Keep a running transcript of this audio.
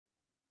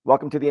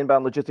Welcome to the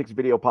Inbound Logistics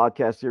video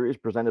podcast series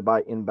presented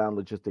by Inbound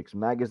Logistics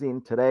Magazine.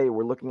 Today,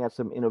 we're looking at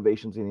some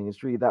innovations in the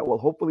industry that will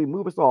hopefully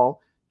move us all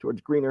towards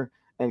greener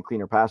and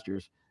cleaner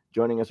pastures.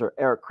 Joining us are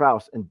Eric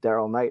Crouse and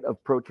Daryl Knight of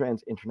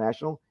ProTrans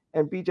International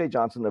and BJ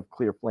Johnson of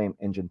ClearFlame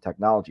Engine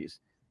Technologies.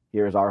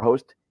 Here is our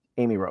host,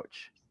 Amy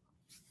Roach.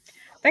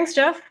 Thanks,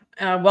 Jeff.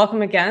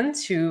 Welcome again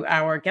to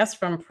our guests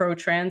from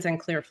ProTrans and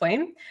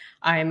ClearFlame.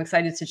 I am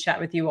excited to chat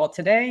with you all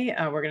today.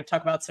 We're going to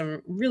talk about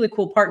some really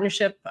cool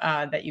partnership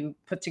that you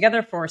put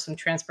together for some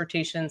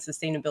transportation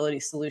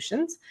sustainability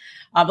solutions.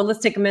 But let's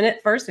take a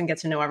minute first and get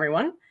to know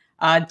everyone.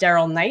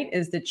 Daryl Knight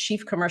is the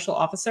Chief Commercial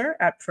Officer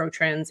at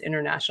ProTrans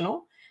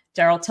International.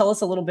 Daryl, tell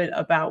us a little bit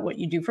about what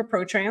you do for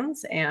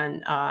ProTrans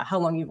and how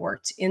long you've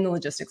worked in the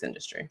logistics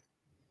industry.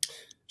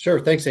 Sure.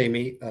 Thanks,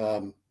 Amy.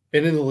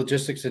 Been in the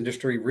logistics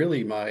industry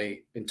really my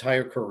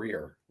entire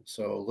career.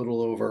 So a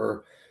little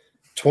over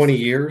 20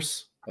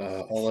 years.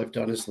 All I've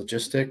done is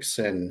logistics.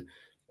 And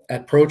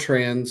at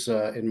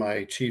ProTrans, in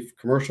my chief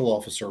commercial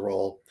officer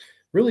role,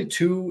 really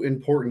two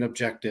important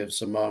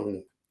objectives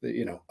among,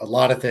 a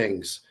lot of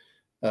things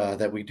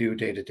that we do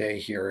day to day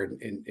here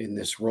in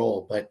this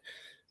role. But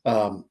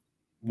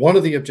one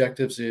of the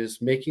objectives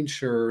is making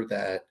sure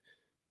that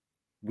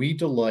we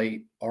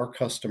delight our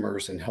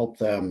customers and help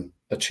them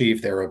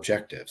achieve their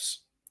objectives.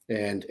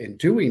 And in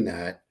doing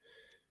that,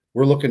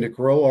 we're looking to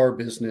grow our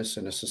business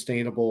in a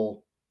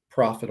sustainable,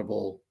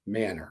 profitable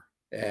manner.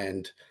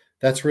 And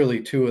that's really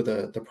two of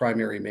the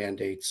primary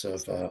mandates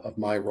of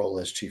my role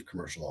as Chief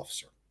Commercial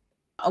Officer.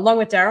 Along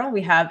with Daryl,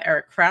 we have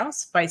Eric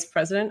Crouse, Vice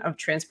President of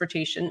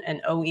Transportation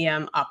and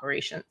OEM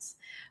Operations.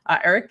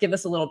 Eric, give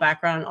us a little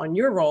background on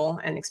your role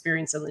and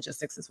experience in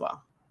logistics as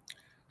well.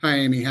 Hi,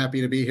 Amy.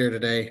 Happy to be here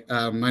today.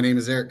 My name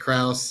is Eric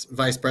Crouse,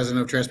 Vice President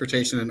of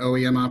Transportation and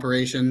OEM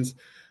Operations.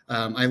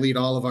 I lead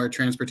all of our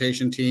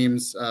transportation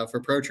teams for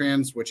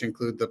ProTrans, which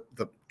include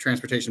the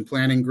transportation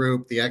planning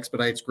group, the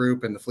expedites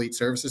group, and the fleet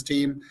services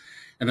team.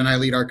 And then I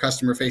lead our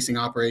customer-facing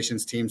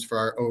operations teams for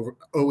our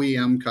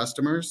OEM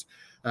customers.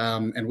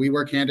 And we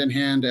work hand in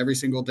hand every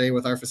single day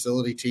with our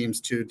facility teams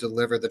to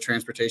deliver the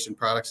transportation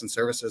products and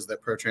services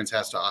that ProTrans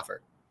has to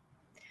offer.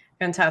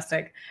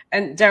 Fantastic.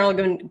 And Daryl,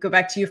 going to go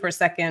back to you for a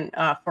second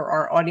for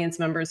our audience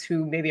members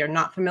who maybe are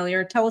not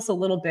familiar. Tell us a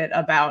little bit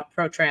about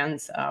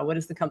ProTrans. What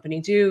does the company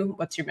do?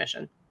 What's your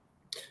mission?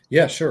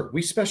 Yeah, sure.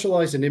 We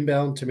specialize in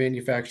inbound to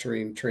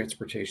manufacturing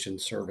transportation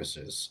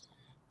services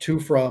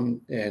to,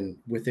 from, and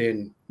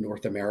within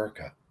North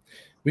America.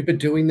 We've been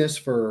doing this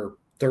for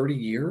 30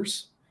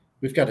 years.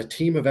 We've got a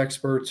team of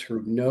experts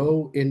who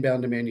know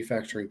inbound to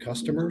manufacturing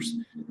customers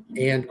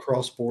and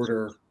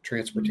cross-border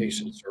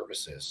transportation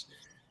services.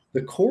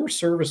 The core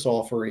service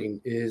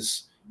offering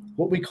is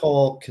what we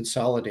call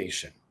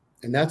consolidation,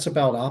 and that's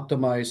about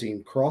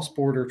optimizing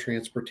cross-border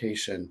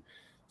transportation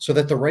so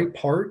that the right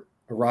part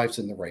arrives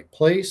in the right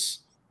place,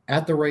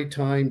 at the right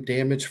time,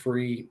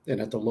 damage-free,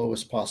 and at the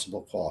lowest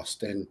possible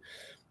cost. And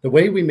the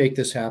way we make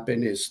this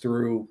happen is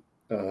through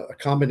a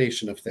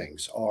combination of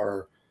things.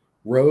 Our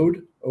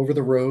road,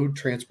 over-the-road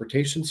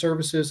transportation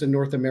services in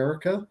North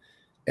America,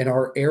 and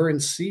our air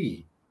and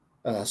sea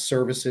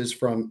services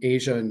from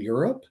Asia and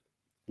Europe,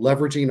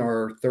 leveraging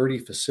our 30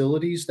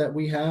 facilities that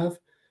we have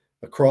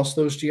across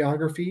those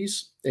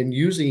geographies and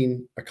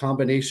using a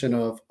combination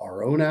of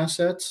our own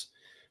assets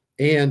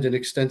and an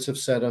extensive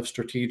set of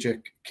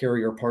strategic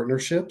carrier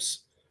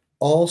partnerships,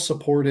 all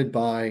supported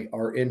by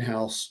our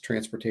in-house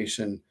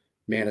transportation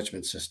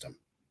management system.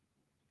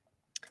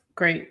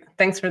 Great.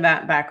 Thanks for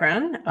that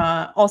background.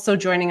 Also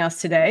joining us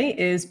today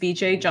is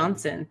BJ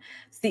Johnson,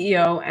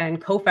 CEO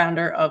and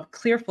co-founder of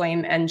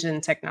ClearFlame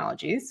Engine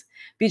Technologies.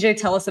 BJ,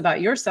 tell us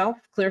about yourself,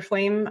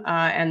 ClearFlame,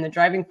 and the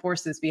driving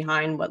forces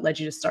behind what led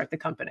you to start the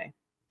company.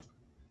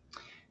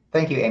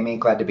 Thank you, Amy.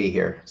 Glad to be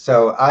here.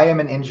 So I am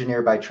an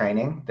engineer by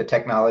training. The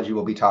technology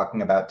we'll be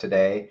talking about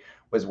today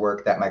was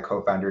work that my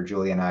co-founder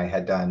Julie and I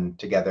had done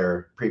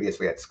together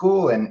previously at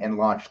school and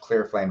launched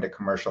ClearFlame to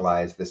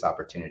commercialize this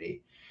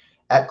opportunity.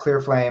 At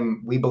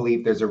ClearFlame, we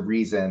believe there's a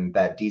reason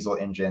that diesel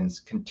engines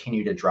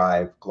continue to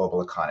drive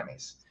global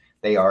economies.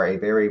 They are a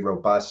very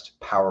robust,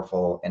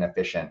 powerful, and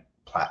efficient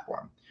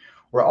platform.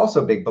 We're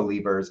also big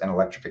believers in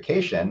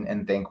electrification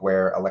and think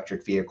where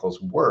electric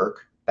vehicles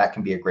work, that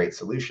can be a great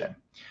solution.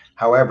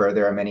 However,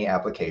 there are many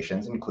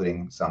applications,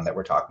 including some that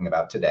we're talking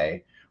about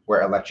today,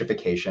 where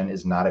electrification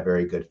is not a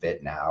very good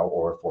fit now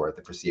or for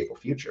the foreseeable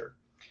future.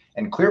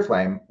 In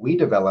ClearFlame, we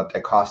developed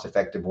a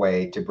cost-effective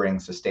way to bring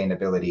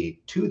sustainability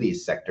to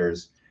these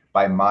sectors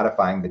by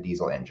modifying the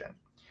diesel engine.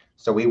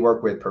 So we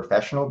work with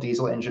professional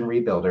diesel engine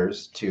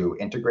rebuilders to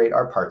integrate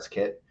our parts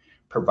kit,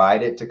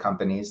 provide it to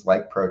companies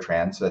like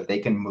ProTrans so that they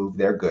can move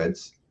their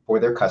goods for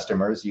their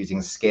customers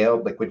using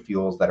scaled liquid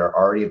fuels that are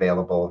already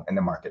available in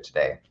the market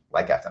today,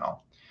 like ethanol.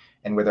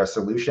 And with our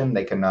solution,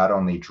 they can not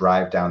only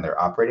drive down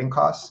their operating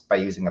costs by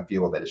using a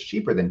fuel that is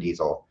cheaper than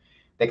diesel,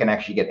 they can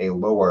actually get a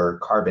lower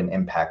carbon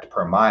impact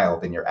per mile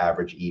than your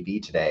average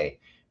EV today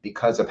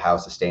because of how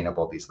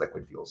sustainable these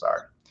liquid fuels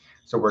are.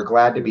 So we're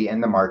glad to be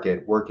in the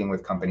market working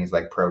with companies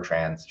like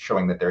ProTrans,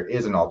 showing that there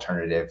is an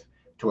alternative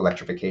to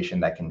electrification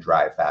that can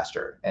drive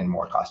faster and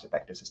more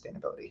cost-effective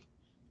sustainability.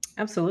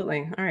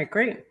 Absolutely. All right,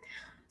 great.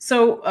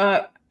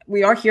 So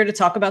we are here to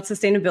talk about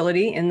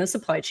sustainability in the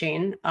supply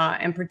chain,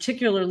 and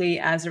particularly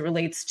as it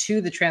relates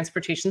to the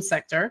transportation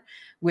sector,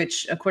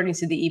 which, according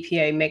to the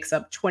EPA, makes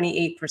up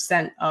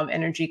 28% of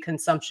energy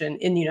consumption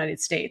in the United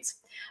States.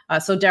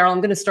 So Daryl,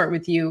 I'm going to start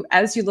with you.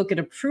 As you look at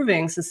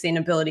improving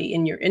sustainability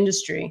in your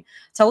industry,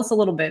 tell us a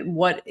little bit,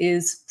 what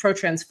is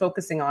ProTrans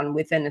focusing on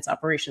within its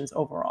operations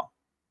overall?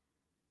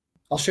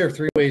 I'll share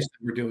 3 ways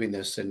that we're doing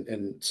this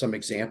and some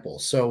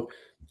examples. So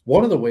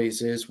one of the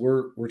ways is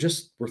we're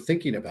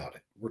thinking about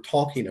it. We're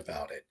talking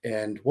about it.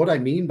 And what I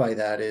mean by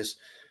that is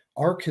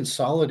our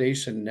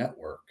consolidation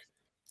network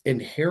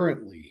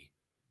inherently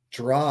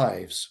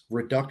drives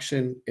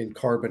reduction in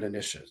carbon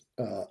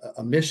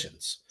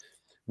emissions.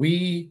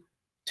 We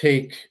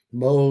take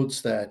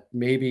modes that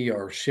maybe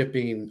are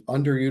shipping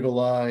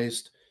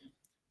underutilized,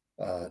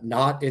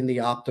 not in the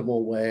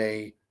optimal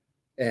way,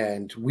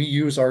 and we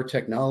use our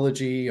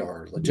technology,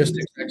 our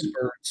logistics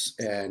experts,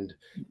 and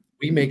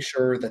we make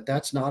sure that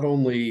that's not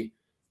only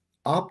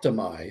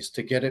optimized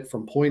to get it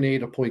from point A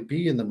to point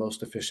B in the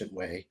most efficient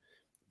way,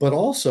 but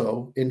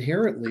also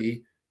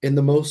inherently in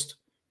the most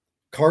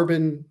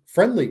carbon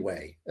friendly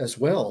way as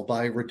well,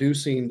 by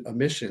reducing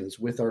emissions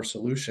with our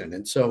solution.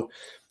 And so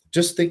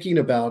just thinking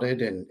about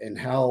it and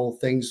how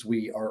things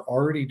we are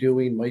already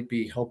doing might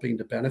be helping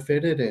to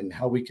benefit it, and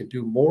how we can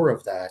do more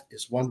of that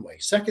is one way.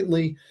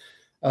 Secondly,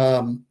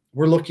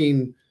 we're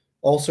looking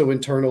also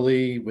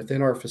internally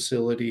within our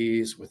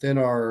facilities, within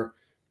our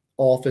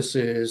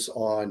offices,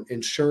 on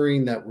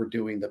ensuring that we're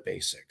doing the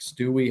basics.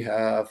 Do we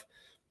have,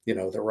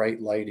 the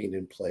right lighting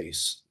in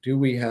place? Do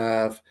we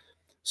have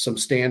some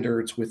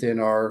standards within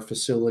our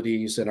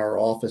facilities and our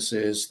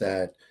offices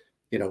that,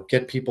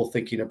 get people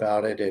thinking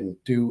about it, and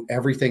do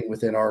everything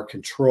within our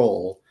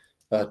control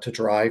to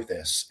drive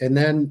this? And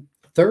then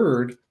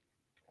third,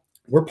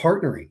 we're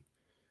partnering.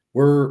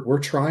 We're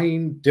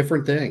trying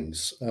different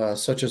things,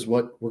 such as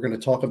what we're going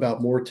to talk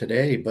about more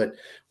today, but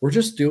we're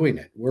just doing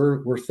it.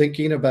 We're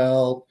thinking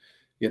about,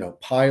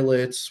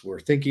 pilots. We're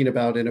thinking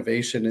about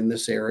innovation in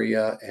this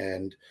area,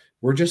 and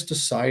we're just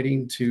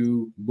deciding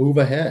to move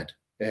ahead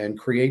and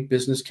create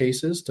business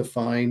cases to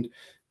find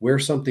where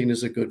something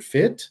is a good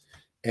fit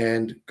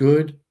and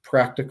good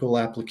practical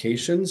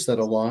applications that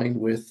align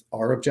with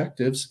our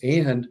objectives,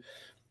 and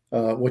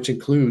which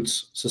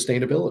includes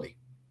sustainability.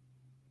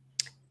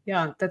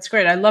 Yeah, that's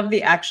great. I love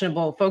the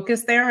actionable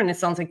focus there. And it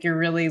sounds like you're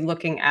really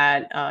looking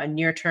at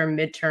near-term,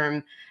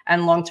 mid-term,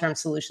 and long-term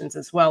solutions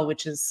as well,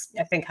 which is,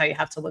 I think, how you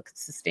have to look at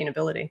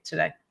sustainability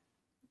today.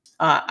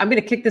 I'm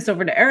going to kick this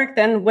over to Eric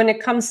then. When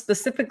it comes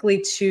specifically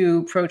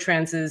to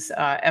ProTrans's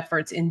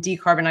efforts in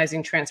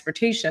decarbonizing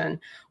transportation,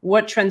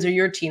 what trends are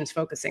your teams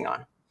focusing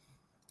on?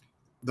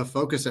 The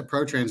focus at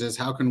ProTrans is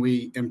how can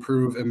we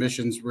improve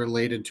emissions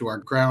related to our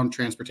ground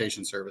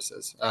transportation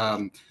services.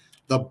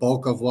 The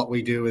bulk of what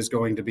we do is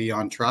going to be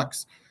on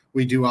trucks.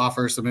 We do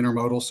offer some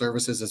intermodal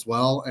services as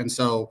well. And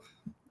so,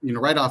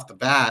 right off the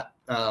bat,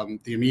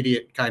 the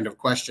immediate kind of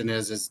question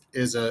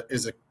is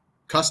a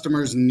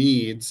customer's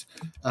needs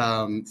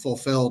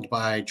fulfilled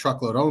by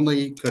truckload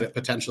only? Could it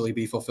potentially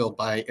be fulfilled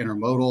by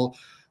intermodal?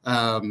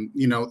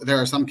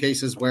 There are some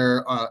cases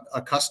where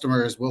a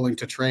customer is willing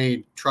to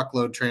trade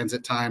truckload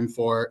transit time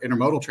for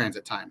intermodal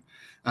transit time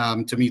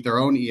to meet their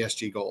own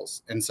ESG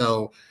goals. And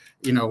so,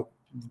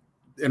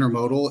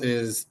 intermodal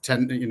is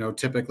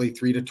typically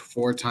 3 to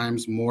 4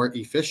 times more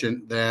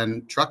efficient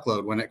than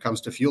truckload when it comes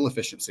to fuel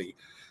efficiency.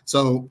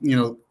 So,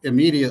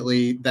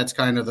 immediately that's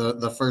kind of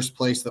the first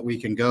place that we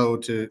can go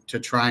to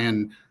try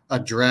and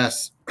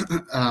address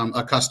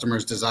a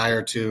customer's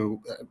desire to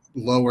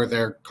lower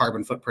their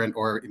carbon footprint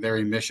or their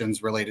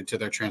emissions related to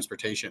their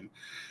transportation.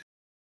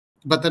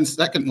 But then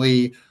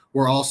secondly,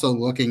 we're also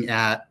looking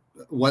at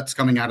what's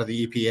coming out of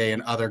the EPA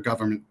and other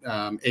government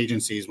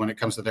agencies when it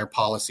comes to their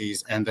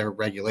policies and their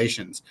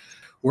regulations.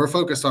 We're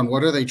focused on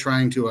what are they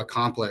trying to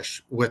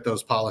accomplish with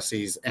those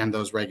policies and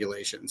those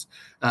regulations.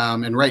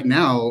 And right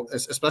now,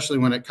 especially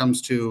when it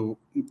comes to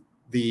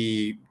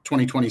the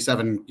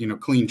 2027,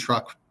 clean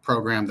truck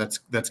program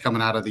that's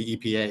coming out of the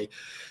EPA,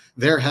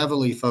 they're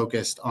heavily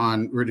focused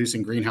on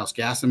reducing greenhouse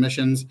gas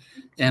emissions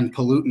and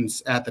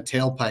pollutants at the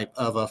tailpipe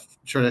of a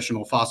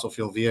traditional fossil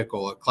fuel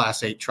vehicle, a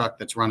Class 8 truck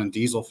that's running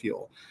diesel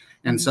fuel.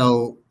 And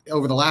so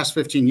over the last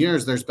 15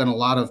 years, there's been a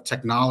lot of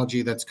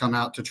technology that's come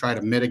out to try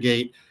to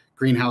mitigate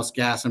greenhouse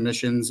gas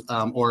emissions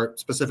or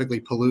specifically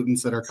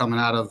pollutants that are coming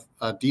out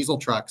of diesel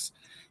trucks.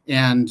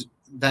 And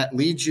that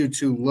leads you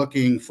to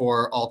looking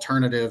for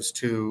alternatives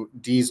to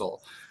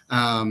diesel.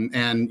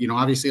 And,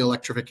 obviously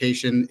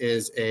electrification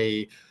is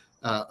a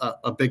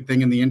big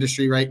thing in the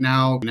industry right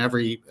now. And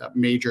every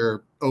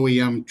major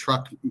OEM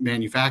truck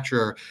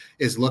manufacturer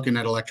is looking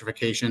at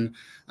electrification.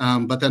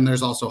 But then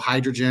there's also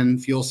hydrogen,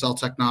 fuel cell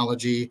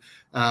technology.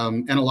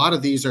 And a lot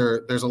of these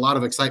there's a lot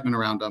of excitement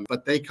around them,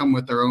 but they come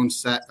with their own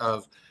set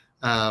of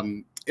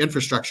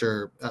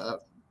infrastructure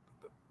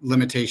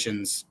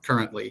limitations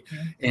currently.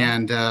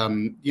 And,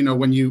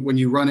 when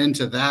you run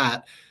into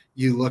that,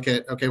 you look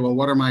at, okay, well,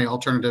 what are my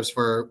alternatives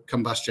for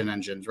combustion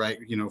engines, right?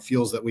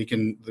 Fuels that we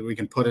can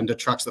put into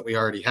trucks that we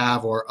already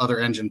have, or other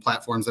engine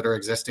platforms that are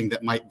existing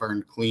that might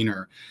burn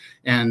cleaner.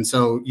 And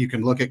so you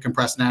can look at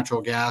compressed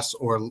natural gas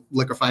or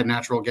liquefied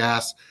natural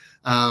gas.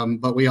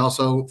 But we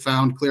also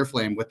found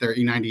ClearFlame with their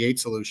E98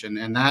 solution,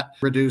 and that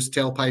reduced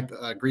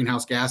tailpipe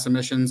greenhouse gas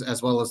emissions,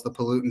 as well as the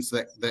pollutants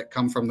that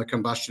come from the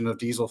combustion of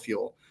diesel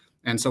fuel.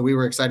 And so we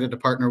were excited to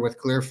partner with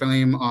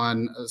ClearFlame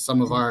on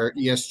some of our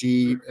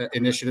ESG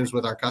initiatives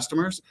with our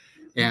customers.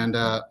 And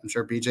I'm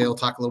sure BJ will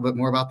talk a little bit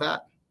more about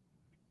that.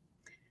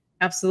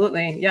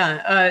 Absolutely.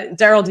 Yeah.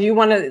 Daryl, do you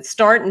want to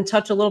start and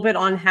touch a little bit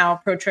on how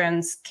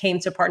ProTrans came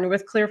to partner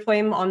with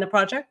ClearFlame on the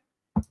project?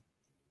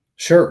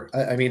 Sure.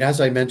 I mean, as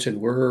I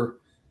mentioned, we're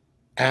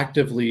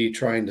actively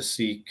trying to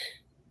seek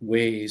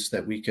ways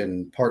that we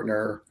can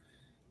partner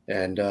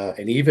and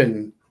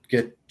even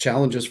get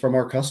challenges from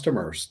our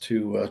customers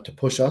to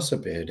push us a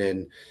bit.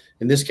 And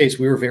in this case,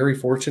 we were very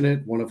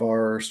fortunate. One of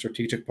our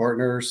strategic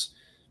partners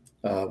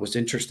was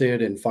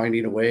interested in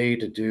finding a way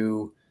to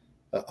do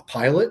a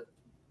pilot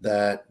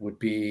that would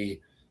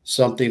be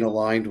something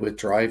aligned with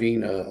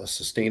driving a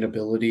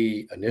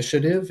sustainability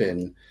initiative.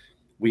 And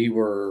we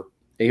were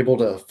able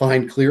to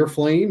find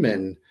ClearFlame,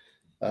 and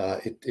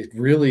it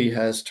really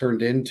has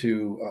turned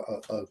into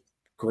a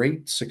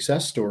great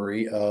success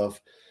story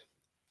of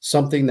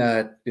something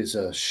that is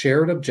a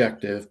shared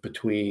objective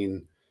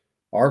between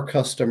our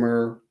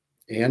customer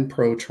and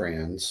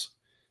ProTrans,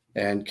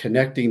 and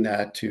connecting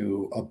that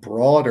to a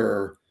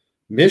broader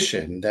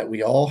mission that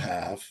we all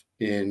have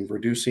in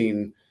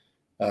reducing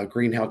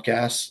greenhouse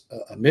gas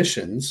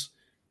emissions,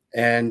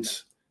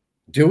 and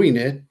doing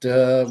it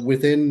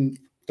within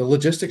the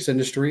logistics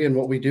industry and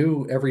what we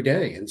do every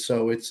day. And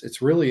so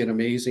it's really an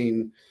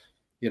amazing,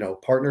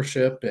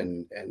 partnership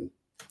and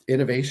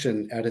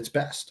innovation at its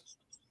best.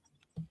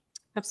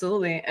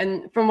 Absolutely.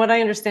 And from what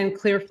I understand,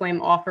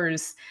 ClearFlame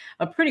offers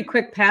a pretty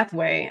quick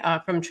pathway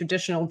from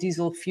traditional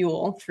diesel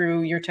fuel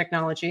through your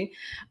technology.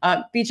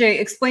 BJ,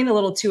 explain a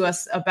little to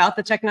us about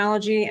the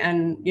technology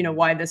and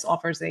why this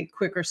offers a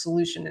quicker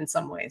solution in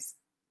some ways.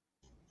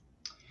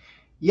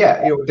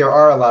 Yeah, there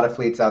are a lot of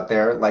fleets out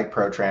there like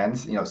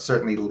ProTrans,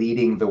 certainly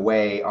leading the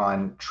way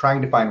on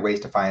trying to find ways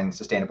to find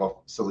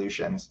sustainable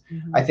solutions.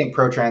 Mm-hmm. I think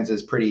ProTrans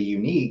is pretty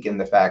unique in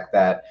the fact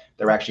that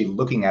they're actually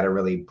looking at a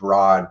really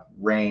broad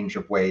range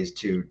of ways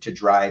to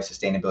drive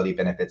sustainability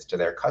benefits to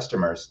their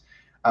customers.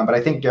 But I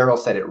think Daryl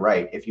said it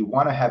right. If you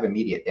want to have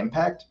immediate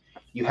impact,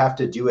 you have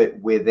to do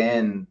it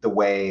within the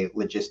way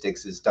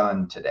logistics is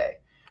done today.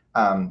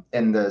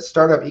 In the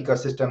startup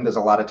ecosystem, there's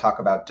a lot of talk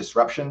about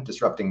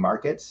disrupting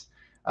markets.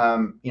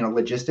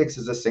 Logistics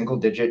is a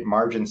single-digit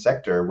margin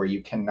sector where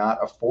you cannot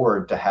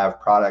afford to have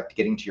product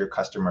getting to your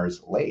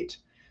customers late.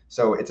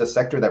 So it's a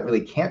sector that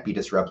really can't be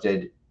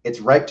disrupted. It's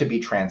ripe to be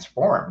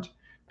transformed.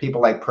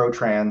 People like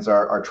ProTrans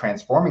are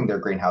transforming their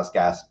greenhouse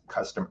gas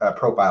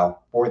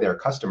profile for their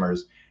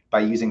customers by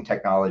using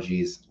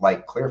technologies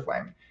like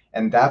ClearFlame.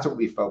 And that's what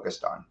we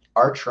focused on.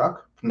 Our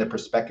truck, from the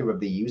perspective of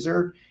the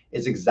user,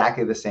 is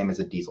exactly the same as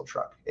a diesel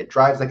truck. It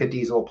drives like a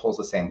diesel, pulls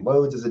the same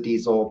loads as a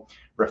diesel,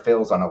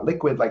 refills on a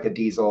liquid like a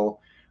diesel,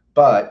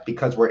 but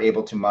because we're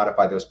able to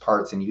modify those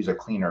parts and use a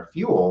cleaner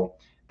fuel,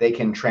 they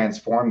can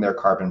transform their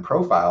carbon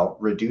profile,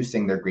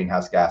 reducing their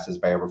greenhouse gases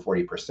by over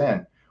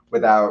 40%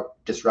 without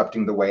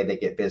disrupting the way they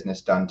get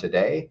business done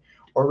today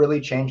or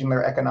really changing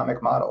their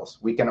economic models.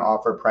 We can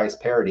offer price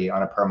parity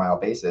on a per mile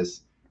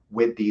basis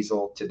with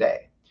diesel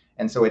today.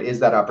 And so it is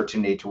that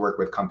opportunity to work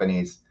with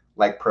companies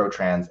like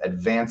ProTrans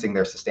advancing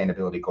their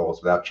sustainability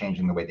goals without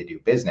changing the way they do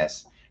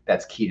business.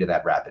 That's key to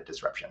that rapid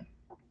disruption.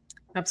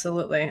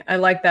 Absolutely. I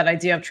like that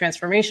idea of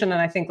transformation.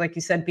 And I think, like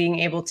you said, being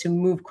able to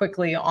move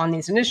quickly on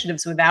these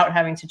initiatives without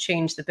having to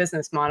change the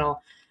business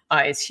model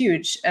is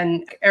huge.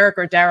 And Eric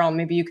or Daryl,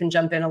 maybe you can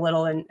jump in a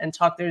little and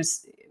talk.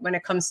 When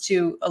it comes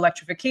to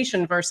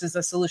electrification versus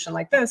a solution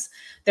like this,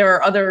 there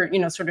are other,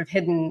 sort of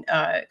hidden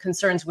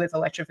concerns with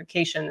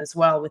electrification as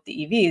well with the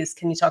EVs.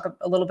 Can you talk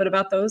a little bit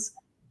about those?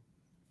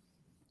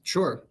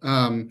 Sure.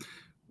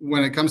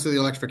 When it comes to the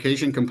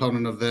electrification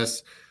component of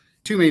this,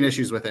 two main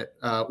issues with it.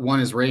 One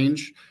is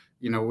range.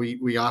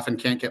 We often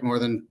can't get more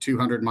than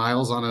 200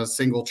 miles on a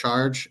single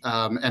charge.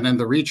 And then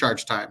the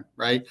recharge time,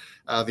 right?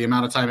 The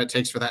amount of time it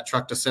takes for that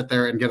truck to sit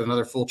there and get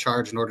another full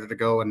charge in order to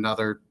go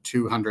another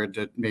 200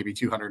 to maybe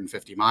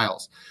 250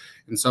 miles.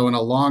 And so in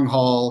a long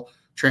haul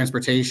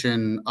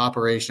transportation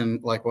operation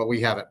like what we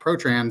have at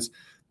ProTrans,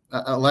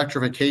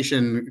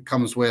 electrification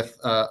comes with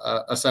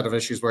a set of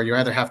issues where you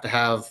either have to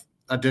have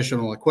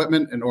additional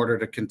equipment in order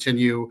to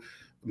continue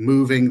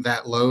moving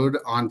that load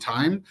on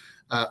time,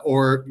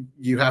 or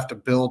you have to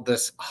build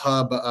this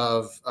hub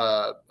of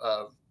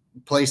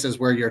places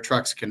where your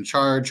trucks can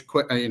charge,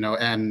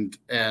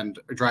 and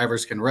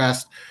drivers can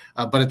rest.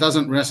 But it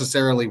doesn't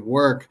necessarily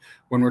work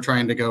when we're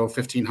trying to go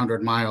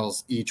 1,500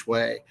 miles each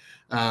way.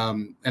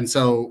 And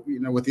so,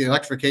 with the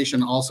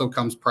electrification also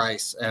comes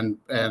price, and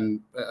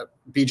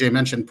BJ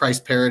mentioned price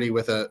parity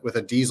with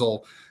a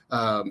diesel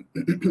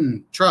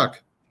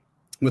truck.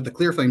 With the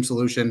ClearFlame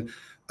solution,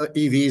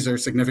 EVs are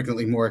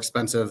significantly more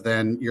expensive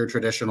than your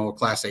traditional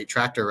Class 8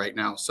 tractor right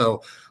now.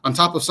 So on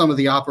top of some of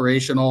the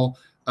operational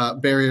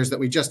barriers that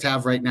we just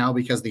have right now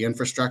because the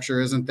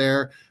infrastructure isn't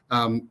there,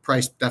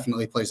 price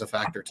definitely plays a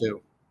factor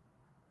too.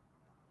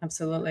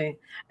 Absolutely.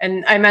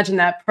 And I imagine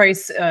that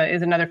price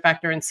is another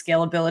factor in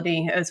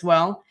scalability as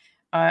well.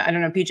 I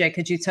don't know, BJ,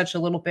 could you touch a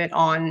little bit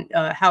on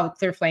how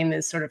ClearFlame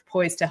is sort of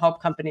poised to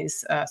help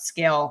companies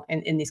scale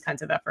in these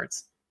kinds of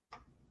efforts?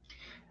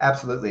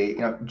 Absolutely.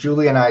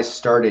 Julie and I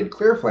started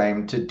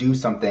ClearFlame to do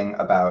something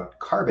about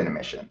carbon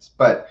emissions,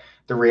 but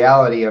the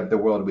reality of the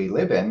world we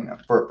live in,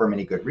 for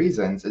many good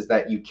reasons, is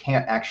that you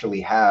can't actually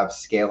have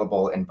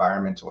scalable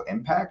environmental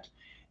impact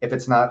if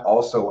it's not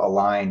also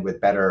aligned with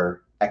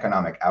better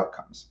economic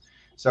outcomes.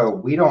 So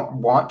we don't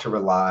want to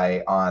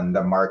rely on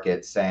the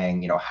market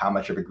saying, how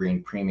much of a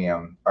green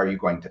premium are you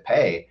going to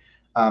pay?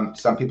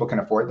 Some people can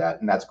afford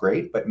that, and that's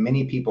great, but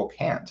many people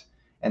can't.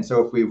 And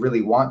so if we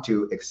really want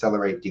to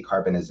accelerate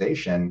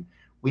decarbonization,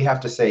 we have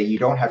to say you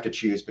don't have to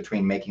choose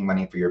between making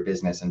money for your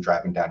business and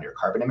driving down your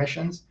carbon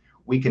emissions.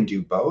 We can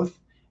do both.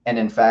 And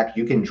in fact,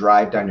 you can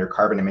drive down your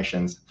carbon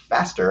emissions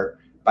faster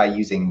by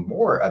using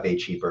more of a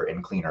cheaper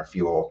and cleaner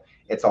fuel.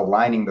 It's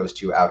aligning those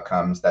two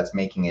outcomes that's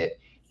making it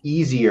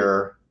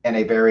easier in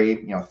a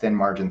very thin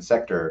margin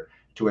sector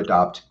to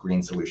adopt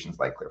green solutions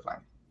like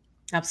ClearFlame.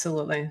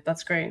 Absolutely.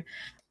 That's great.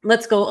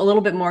 Let's go a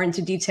little bit more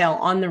into detail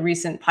on the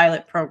recent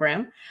pilot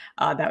program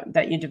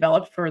that you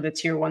developed for the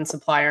tier 1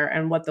 supplier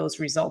and what those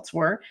results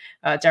were.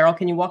 Daryl,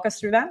 can you walk us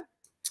through that?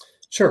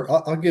 Sure.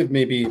 I'll give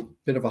maybe a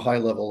bit of a high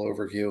level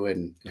overview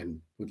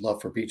and would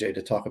love for BJ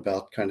to talk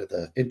about kind of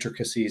the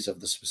intricacies of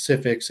the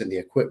specifics and the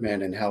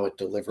equipment and how it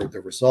delivered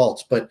the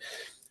results. But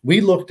we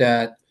looked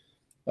at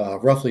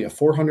roughly a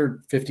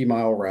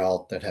 450-mile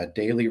route that had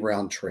daily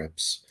round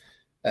trips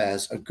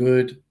as a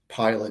good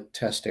pilot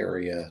test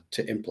area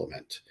to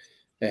implement.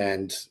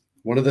 And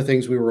one of the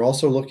things we were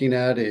also looking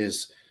at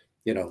is,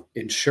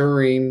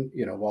 ensuring,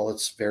 while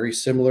it's very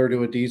similar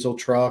to a diesel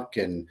truck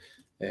and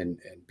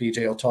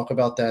BJ will talk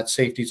about that,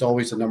 safety is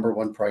always the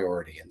 #1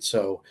 priority. And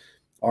so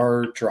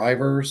our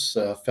drivers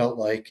felt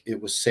like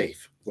it was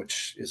safe,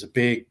 which is a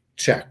big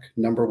check,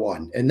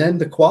 #1. And then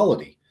the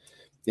quality,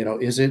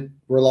 is it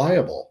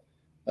reliable?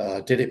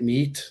 Did it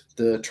meet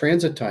the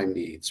transit time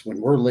needs?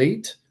 When we're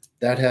late,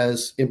 that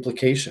has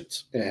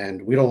implications,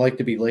 and we don't like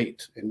to be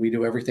late, and we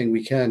do everything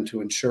we can to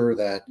ensure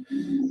that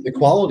the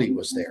quality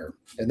was there.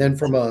 And then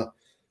from a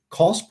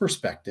cost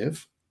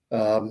perspective,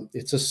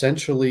 it's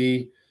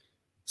essentially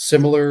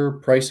similar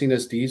pricing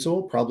as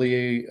diesel,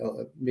 probably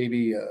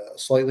maybe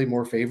slightly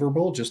more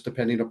favorable, just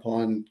depending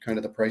upon kind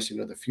of the pricing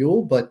of the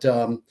fuel. But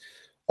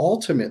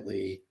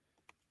ultimately,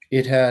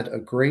 it had a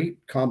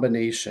great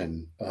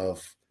combination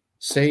of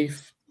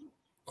safe,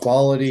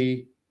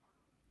 quality,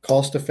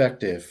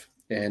 cost-effective,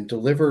 and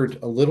delivered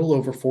a little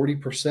over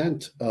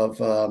 40%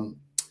 of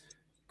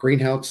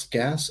greenhouse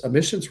gas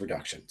emissions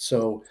reduction.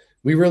 So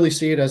we really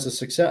see it as a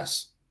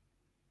success.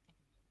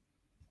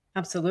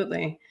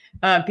 Absolutely.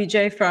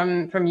 BJ,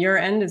 from your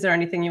end, is there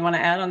anything you want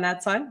to add on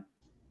that side?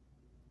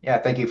 Yeah,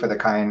 thank you for the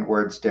kind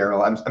words,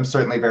 Daryl. I'm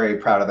certainly very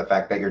proud of the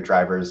fact that your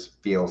drivers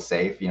feel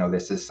safe.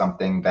 This is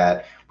something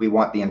that we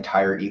want the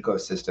entire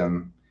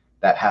ecosystem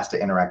that has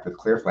to interact with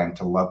ClearFlame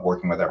to love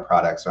working with our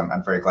products. So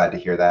I'm very glad to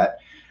hear that.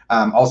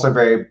 Also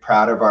very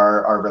proud of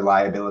our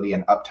reliability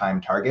and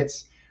uptime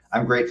targets.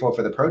 I'm grateful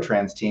for the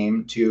ProTrans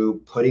team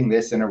to putting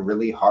this in a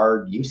really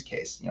hard use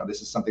case.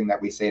 This is something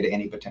that we say to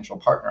any potential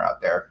partner out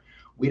there.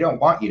 We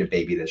don't want you to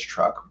baby this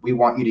truck. We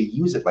want you to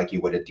use it like you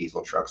would a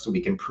diesel truck so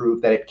we can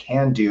prove that it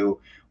can do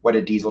what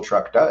a diesel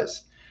truck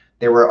does.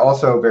 They were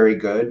also very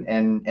good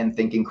in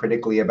thinking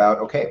critically about,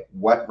 okay,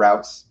 what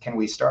routes can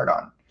we start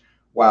on?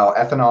 While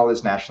ethanol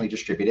is nationally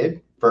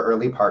distributed, for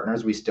early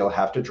partners, we still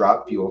have to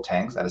drop fuel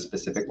tanks at a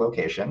specific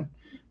location.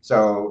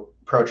 So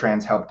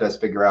ProTrans helped us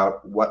figure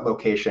out what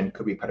location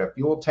could we put a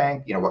fuel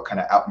tank, what kind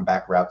of out and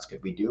back routes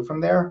could we do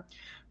from there.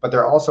 But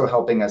they're also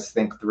helping us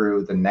think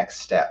through the next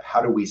step.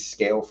 How do we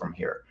scale from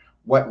here?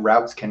 What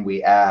routes can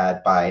we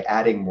add by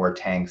adding more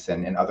tanks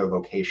and other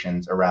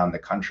locations around the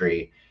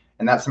country?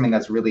 And that's something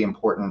that's really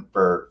important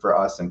for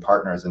us and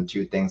partners, and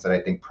two things that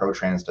I think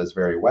ProTrans does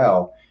very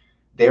well.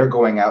 They're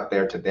going out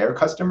there to their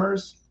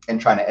customers and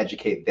trying to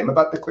educate them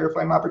about the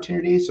ClearFlame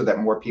opportunity so that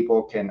more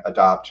people can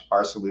adopt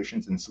our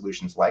solutions and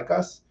solutions like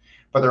us.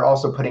 But they're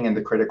also putting in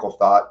the critical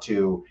thought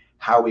to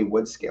how we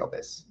would scale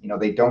this.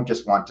 They don't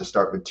just want to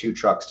start with 2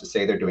 trucks to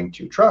say they're doing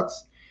 2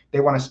 trucks. They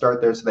want to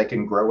start there so they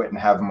can grow it and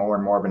have more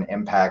and more of an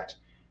impact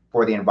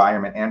for the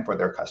environment and for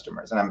their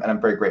customers. And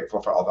I'm very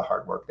grateful for all the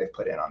hard work they've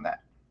put in on that.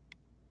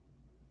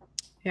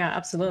 Yeah,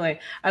 absolutely.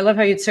 I love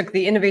how you took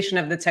the innovation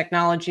of the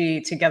technology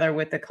together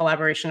with the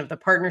collaboration of the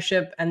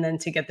partnership, and then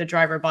to get the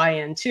driver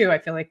buy-in too. I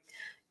feel like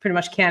pretty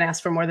much can't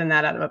ask for more than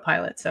that out of a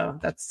pilot. So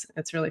that's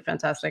really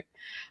fantastic.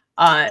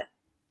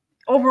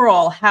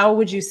 Overall, how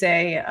would you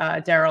say,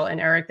 Daryl and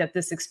Eric, that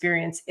this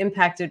experience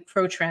impacted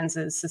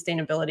ProTrans's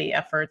sustainability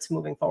efforts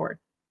moving forward?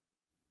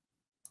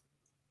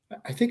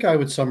 I think I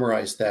would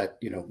summarize that,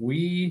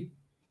 we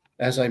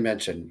as I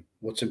mentioned,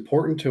 what's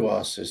important to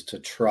us is to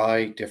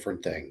try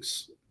different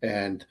things.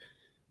 And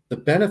the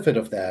benefit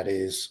of that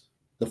is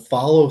the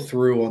follow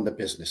through on the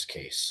business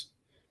case.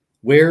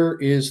 Where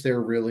is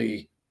there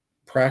really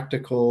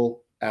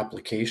practical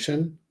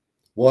application?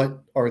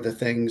 What are the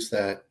things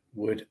that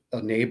would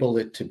enable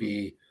it to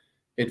be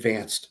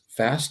advanced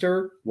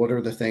faster? What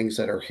are the things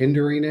that are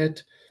hindering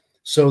it?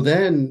 So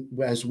then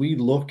as we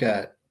look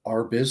at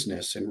our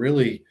business and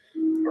really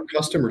our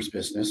customers'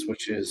 business,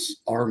 which is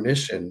our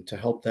mission to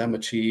help them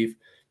achieve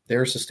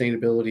their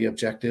sustainability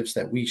objectives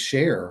that we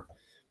share,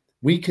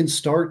 we can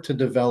start to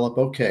develop,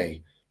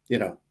 okay,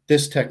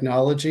 this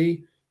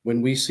technology,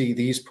 when we see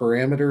these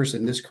parameters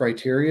and this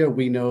criteria,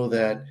 we know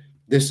that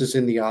this is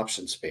in the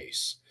option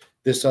space.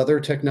 This other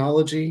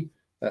technology,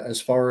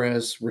 as far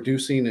as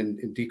reducing and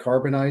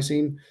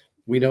decarbonizing,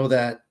 we know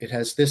that it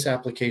has this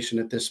application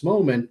at this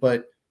moment,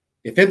 but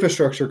if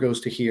infrastructure goes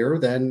to here,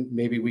 then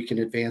maybe we can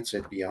advance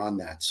it beyond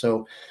that.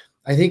 So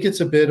I think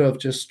it's a bit of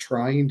just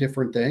trying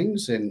different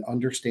things and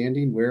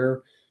understanding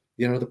where,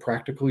 the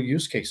practical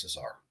use cases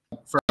are.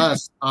 For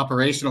us,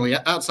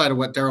 operationally, outside of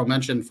what Daryl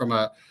mentioned from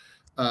a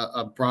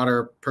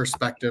broader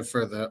perspective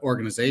for the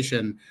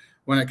organization,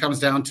 when it comes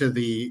down to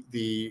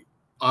the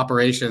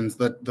operations,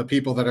 the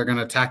people that are going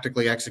to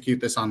tactically execute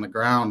this on the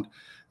ground,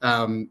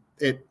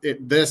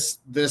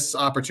 this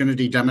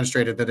opportunity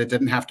demonstrated that it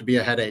didn't have to be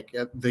a headache.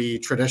 The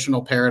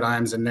traditional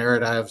paradigms and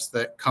narratives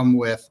that come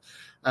with,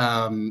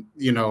 the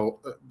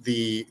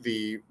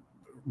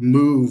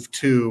move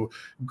to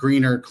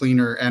greener,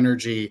 cleaner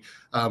energy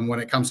when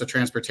it comes to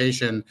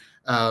transportation,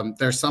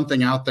 there's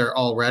something out there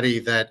already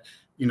that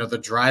the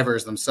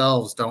drivers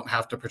themselves don't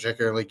have to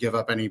particularly give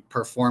up any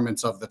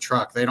performance of the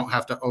truck. They don't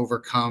have to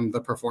overcome the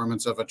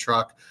performance of a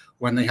truck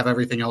when they have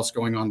everything else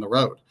going on the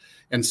road.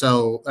 And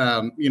so,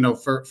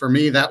 for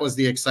me, that was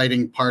the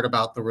exciting part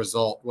about the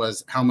result,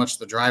 was how much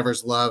the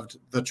drivers loved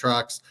the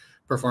trucks,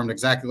 performed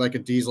exactly like a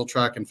diesel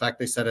truck. In fact,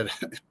 they said it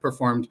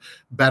performed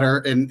better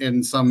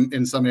in some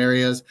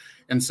areas.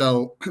 And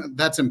so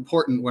that's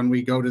important when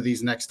we go to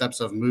these next steps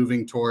of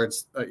moving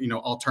towards,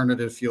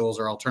 alternative fuels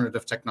or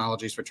alternative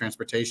technologies for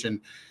transportation,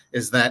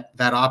 is that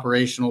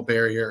operational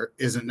barrier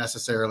isn't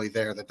necessarily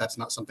there, that's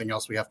not something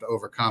else we have to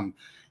overcome.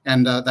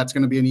 And that's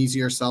going to be an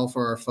easier sell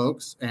for our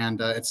folks.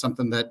 And it's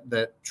something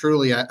that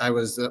truly that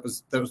was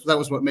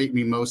what made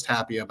me most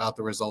happy about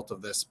the result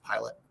of this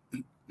pilot.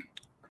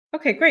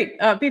 Okay, great.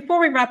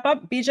 Before we wrap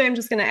up, BJ, I'm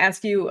just going to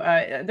ask you,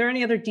 are there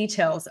any other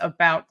details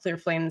about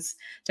ClearFlame's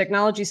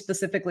technology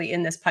specifically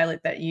in this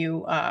pilot that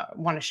you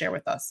want to share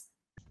with us?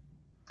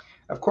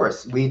 Of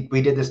course. We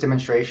did this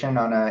demonstration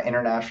on an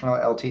international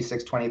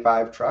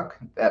LT625 truck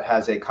that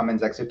has a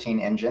Cummins X15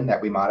 engine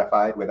that we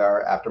modified with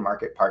our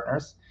aftermarket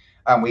partners.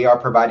 We are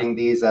providing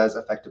these as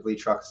effectively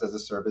trucks as a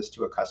service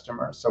to a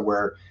customer. So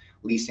we're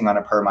leasing on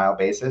a per mile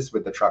basis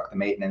with the truck, the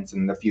maintenance,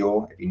 and the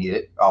fuel, if you need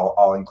it,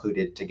 all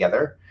included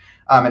together.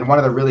 And one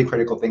of the really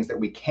critical things that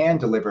we can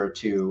deliver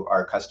to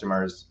our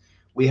customers,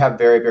 we have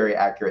very, very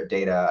accurate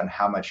data on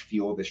how much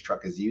fuel this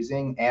truck is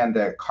using and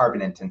the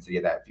carbon intensity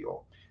of that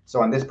fuel.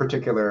 So on this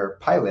particular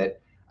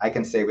pilot, I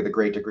can say with a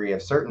great degree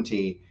of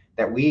certainty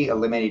that we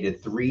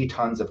eliminated 3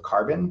 tons of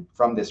carbon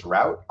from this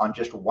route on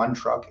just one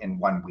truck in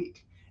 1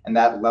 week. And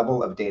that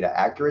level of data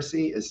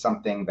accuracy is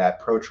something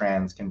that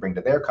ProTrans can bring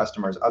to their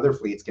customers, other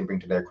fleets can bring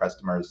to their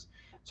customers,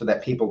 so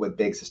that people with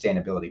big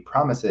sustainability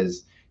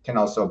promises can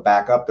also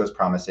back up those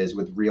promises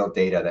with real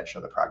data that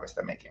show the progress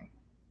they're making.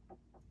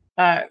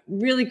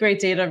 Really great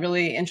data,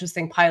 really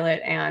interesting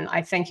pilot. And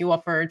I thank you all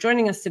for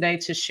joining us today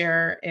to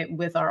share it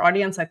with our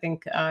audience. I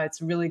think it's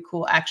a really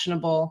cool,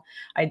 actionable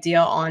idea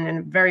on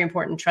a very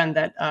important trend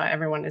that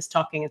everyone is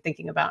talking and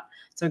thinking about.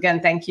 So again,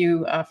 thank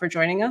you for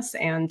joining us,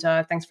 and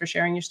thanks for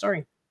sharing your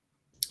story.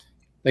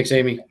 Thanks,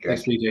 Amy.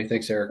 Thanks, BJ.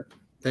 Thanks, Eric.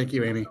 Thank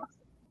you, Amy.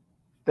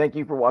 Thank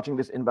you for watching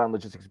this Inbound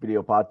Logistics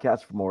video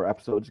podcast. For more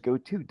episodes, go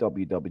to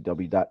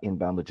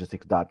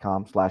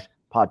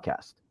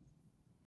www.inboundlogistics.com/podcast.